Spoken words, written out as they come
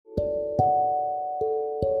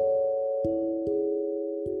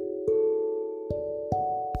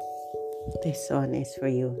This one is for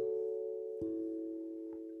you.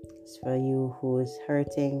 It's for you who's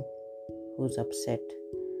hurting, who's upset,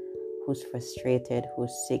 who's frustrated,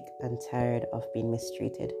 who's sick and tired of being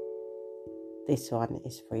mistreated. This one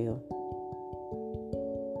is for you.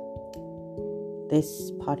 This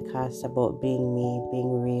podcast about being me,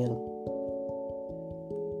 being real,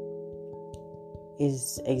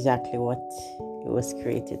 is exactly what it was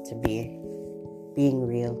created to be. Being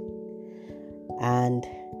real. And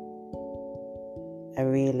I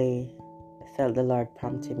really felt the Lord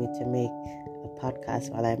prompted me to make a podcast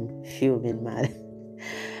while I'm fuming mad.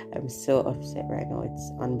 I'm so upset right now.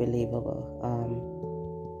 It's unbelievable.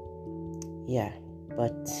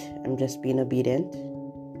 But I'm just being obedient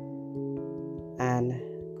and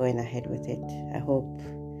going ahead with it. I hope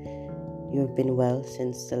you've been well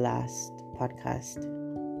since the last podcast.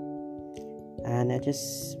 And I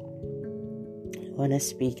just want to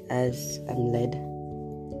speak as I'm led.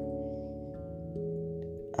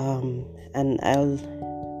 And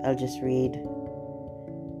I'll just read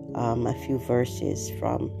a few verses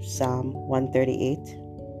from Psalm 138.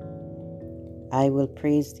 I will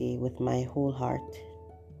praise thee with my whole heart.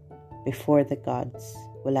 Before the gods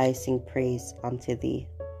will I sing praise unto thee.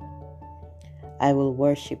 I will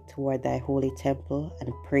worship toward thy holy temple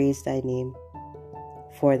and praise thy name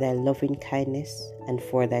for thy loving kindness and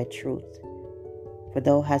for thy truth. For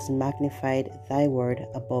thou hast magnified thy word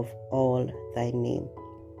above all thy name.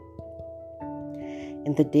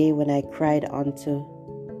 In the day when I cried,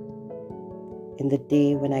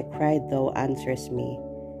 thou answerest me,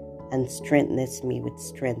 and strengthenest me with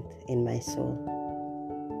strength in my soul.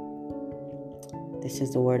 This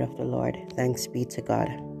is the word of the Lord. Thanks be to God.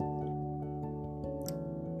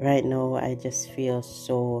 Right now, I just feel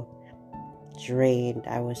so drained.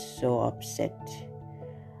 I was so upset.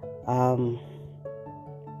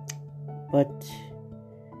 But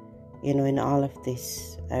in all of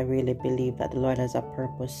this, I really believe that the Lord has a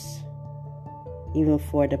purpose, even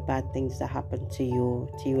for the bad things that happen to you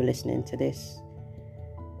listening to this.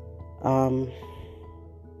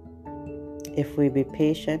 If we be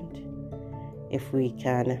patient, if we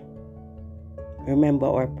can remember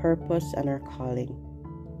our purpose and our calling,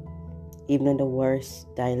 even in the worst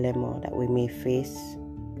dilemma that we may face,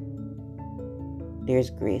 there's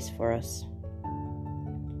grace for us.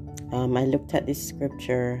 I looked at this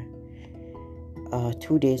scripture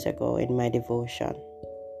 2 days ago in my devotion,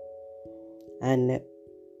 and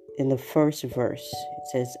in the first verse it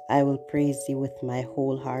says, I will praise thee with my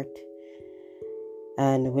whole heart.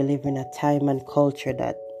 And we live in a time and culture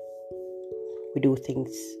that we do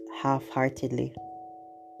things half-heartedly.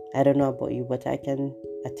 I don't know about you, but I can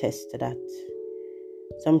attest to that.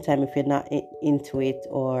 Sometimes if you're not into it,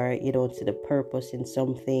 or you don't see the purpose in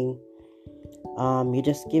something, you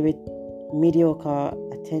just give it mediocre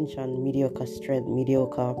attention, mediocre strength,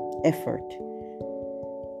 mediocre effort.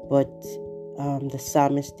 But the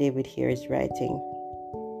psalmist David here is writing,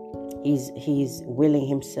 he's willing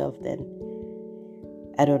himself then.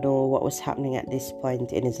 I don't know what was happening at this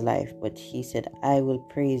point in his life, but he said, I will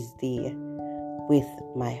praise thee with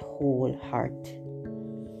my whole heart.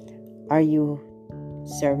 Are you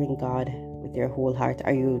serving God with your whole heart?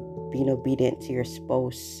 Are you being obedient to your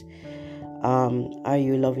spouse? Are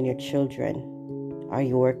you loving your children? Are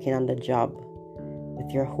you working on the job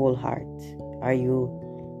with your whole heart? Are you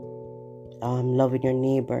loving your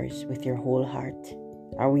neighbors with your whole heart?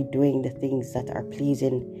 Are we doing the things that are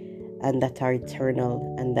pleasing and that are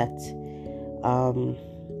eternal and that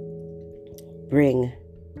bring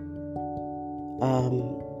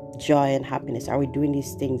joy and happiness? Are we doing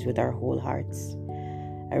these things with our whole hearts?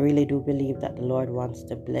 I really do believe that the Lord wants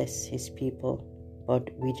to bless his people, but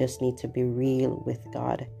we just need to be real with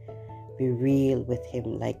God, be real with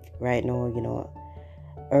him. Like right now,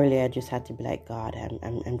 earlier I just had to be like, God,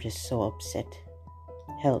 I'm just so upset.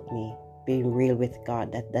 Help me. Being real with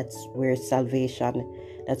God. That's where salvation,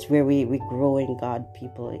 that's where we grow in God,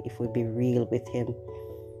 people, if we be real with him.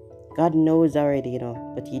 God knows already,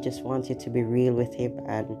 but he just wants you to be real with him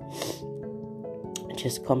and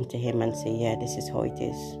just come to him and say, yeah, this is how it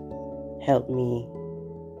is. Help me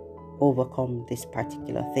overcome this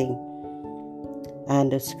particular thing.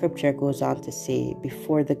 And the scripture goes on to say,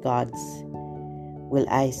 before the gods will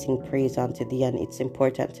I sing praise unto thee. And it's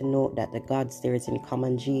important to note that the gods there is in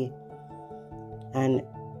common G. And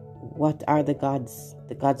what are the gods?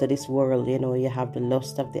 The gods of this world, you have the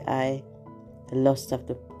lust of the eye, the lust of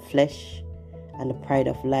the flesh, and the pride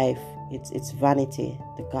of life. It's vanity.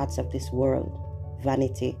 The gods of this world,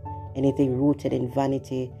 vanity. Anything rooted in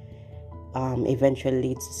vanity eventually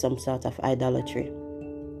leads to some sort of idolatry.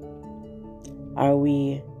 Are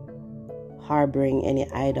we harboring any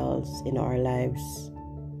idols in our lives,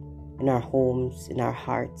 in our homes, in our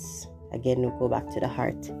hearts. Again, we'll go back to the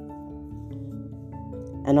heart.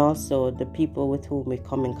 And also the people with whom we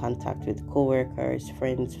come in contact with, co-workers,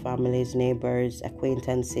 friends, families, neighbors,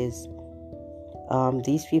 acquaintances.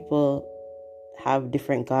 These people have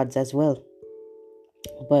different gods as well.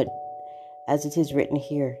 But as it is written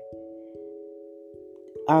here,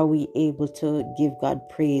 are we able to give God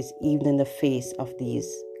praise even in the face of these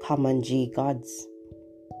common G gods?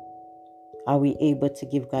 Are we able to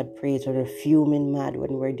give God praise when we're fuming mad,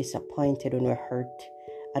 when we're disappointed, when we're hurt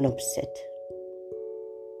and upset?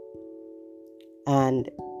 And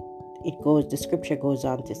the scripture goes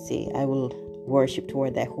on to say, I will worship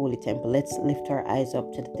toward thy holy temple. Let's lift our eyes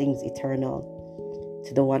up to the things eternal,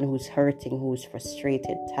 to the one who's hurting, who's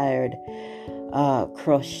frustrated, tired,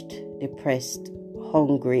 crushed, depressed,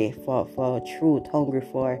 hungry for truth, hungry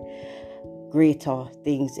for greater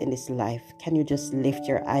things in this life. Can you just lift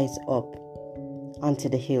your eyes up onto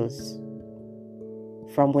the hills,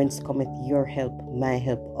 from whence cometh your help, my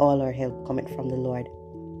help? All our help cometh from the Lord.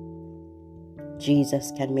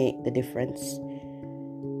 Jesus can make the difference.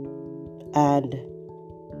 And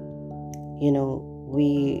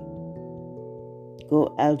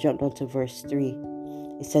I'll jump down to verse 3.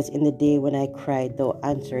 It says, in the day when I cried, thou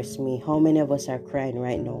answerest me. How many of us are crying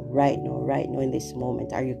right now in this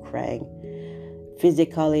moment? Are you crying?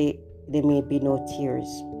 Physically, there may be no tears,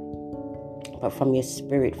 but from your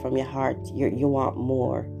spirit, from your heart, you want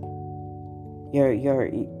more.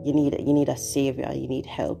 You need a savior. You need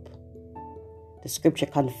help. The scripture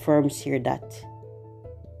confirms here that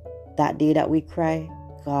day that we cry,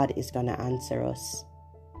 God is going to answer us.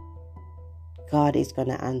 God is going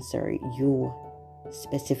to answer you,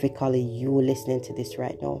 specifically you listening to this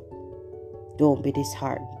right now. Don't be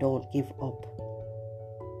disheartened. Don't give up.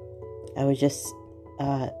 I was just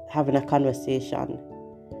having a conversation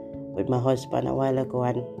with my husband a while ago,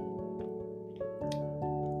 and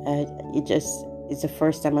it's the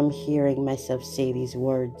first time I'm hearing myself say these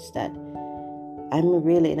words, that I'm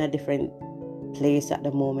really in a different place at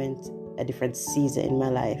the moment, a different season in my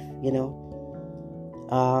life,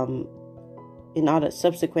 in other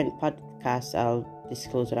subsequent podcasts, I'll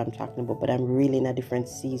disclose what I'm talking about, but I'm really in a different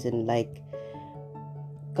season. Like,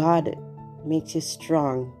 God makes you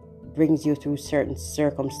strong, brings you through certain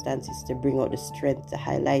circumstances to bring out the strength, to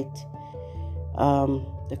highlight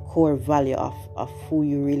the core value of who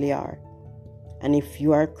you really are. And if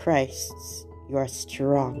you are Christ's, you are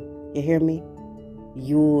strong. You hear me?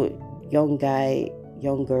 You, young guy,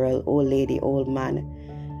 young girl, old lady, old man,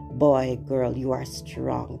 boy, girl, you are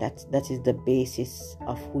strong. That is the basis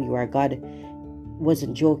of who you are. God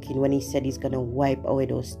wasn't joking when he said he's going to wipe away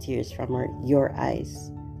those tears from your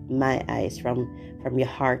eyes, my eyes, from your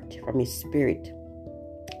heart, from your spirit.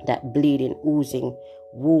 That bleeding, oozing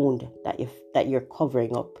wound that you're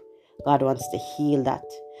covering up. God wants to heal that.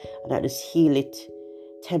 And not just heal it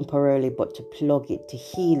temporarily, but to plug it, to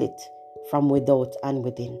heal it from without and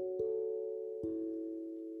within.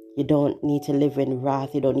 You don't need to live in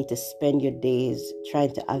wrath. You don't need to spend your days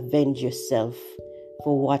trying to avenge yourself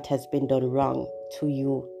for what has been done wrong to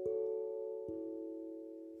you.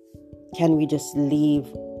 Can we just leave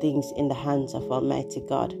things in the hands of Almighty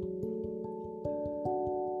God?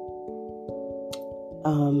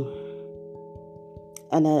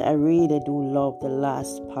 And I really do love the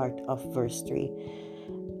last part of verse 3.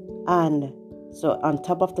 And so on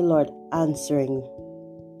top of the Lord answering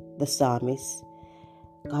the psalmist,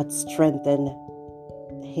 God strengthened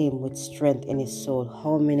him with strength in his soul.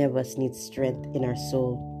 How many of us need strength in our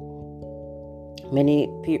soul? Many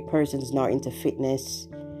persons now into fitness.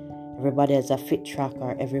 Everybody has a fit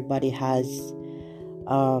tracker. Everybody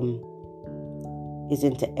is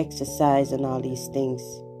into exercise and all these things.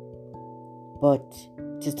 But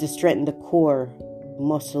just to strengthen the core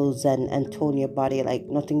muscles and tone your body, like,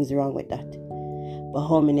 nothing's wrong with that. But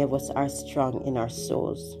how many of us are strong in our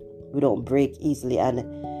souls? We don't break easily. And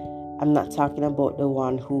I'm not talking about the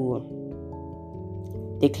one who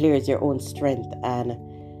declares your own strength and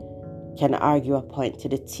can argue a point to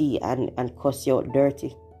the T and cuss you out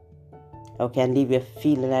dirty. Okay, and leave you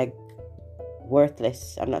feeling like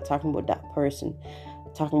worthless. I'm not talking about that person.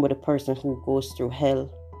 I'm talking about the person who goes through hell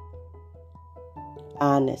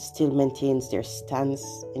and still maintains their stance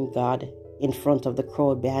in God in front of the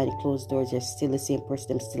crowd, behind closed doors. They're still the same person.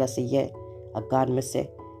 Them still say, yeah, a God may say.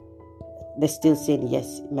 They're still saying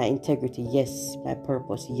yes, my integrity, yes, my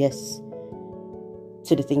purpose, yes,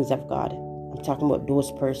 to the things of God. I'm talking about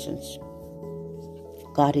those persons.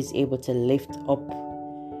 God is able to lift up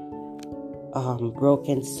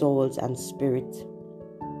broken souls and spirit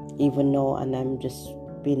even now. And I'm just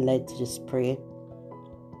been led to just pray.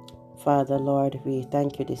 Father, Lord, we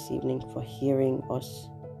thank you this evening for hearing us.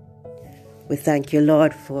 We thank you,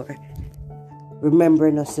 Lord, for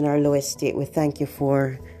remembering us in our lowest state. We thank you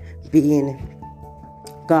for being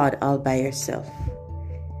God all by yourself.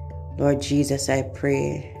 Lord Jesus, I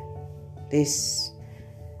pray this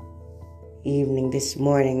evening, this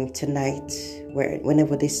morning, tonight,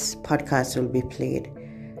 whenever this podcast will be played,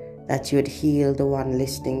 that you would heal the one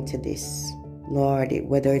listening to this. Lord,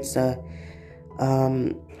 whether it's a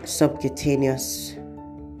subcutaneous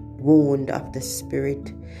wound of the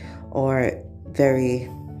spirit or very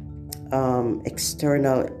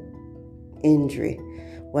external injury,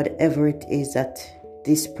 whatever it is that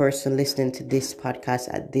this person listening to this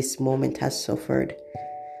podcast at this moment has suffered,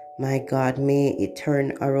 my God, may it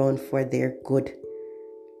turn around for their good.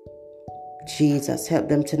 Jesus, help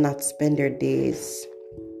them to not spend their days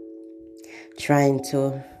trying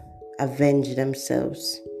to avenge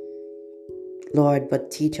themselves, Lord, but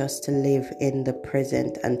teach us to live in the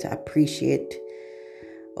present and to appreciate,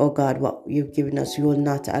 oh God, what you've given us. We will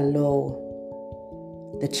not allow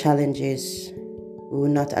the challenges. We will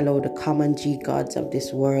not allow the common G gods of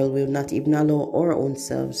this world. We will not even allow our own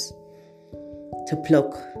selves to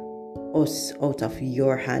pluck us out of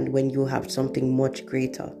your hand when you have something much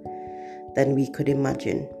greater than we could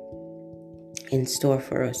imagine in store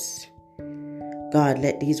for us. God,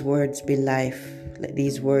 let these words be life. Let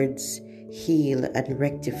these words heal and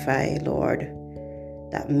rectify, Lord,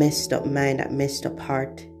 that messed up mind, that messed up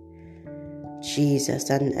heart, Jesus,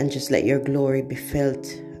 and just let your glory be felt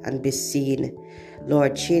and be seen.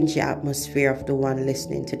 Lord, change the atmosphere of the one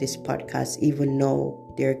listening to this podcast, even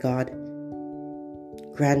now, dear God.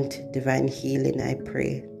 Grant divine healing, I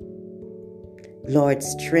pray. Lord,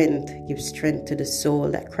 give strength to the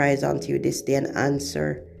soul that cries unto you this day, and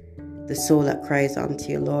answer the soul that cries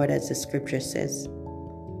unto you, Lord, as the scripture says.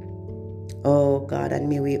 Oh God, and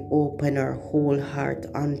may we open our whole heart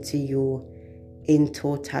unto you in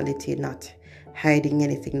totality, not hiding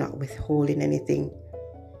anything, not withholding anything,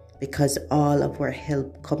 because all of our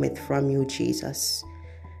help cometh from you, Jesus,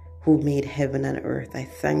 who made heaven and earth. I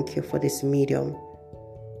thank you for this medium,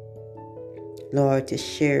 Lord, to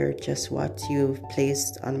share just what you've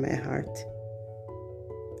placed on my heart.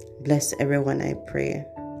 Bless everyone, I pray.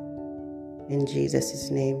 In Jesus'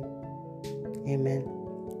 name, amen.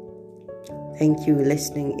 Thank you,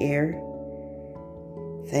 listening ear.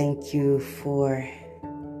 Thank you for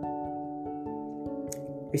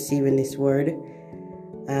receiving this word.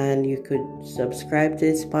 And you could subscribe to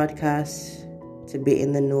this podcast to be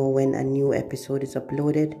in the know when a new episode is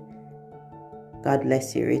uploaded. God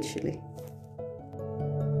bless you richly.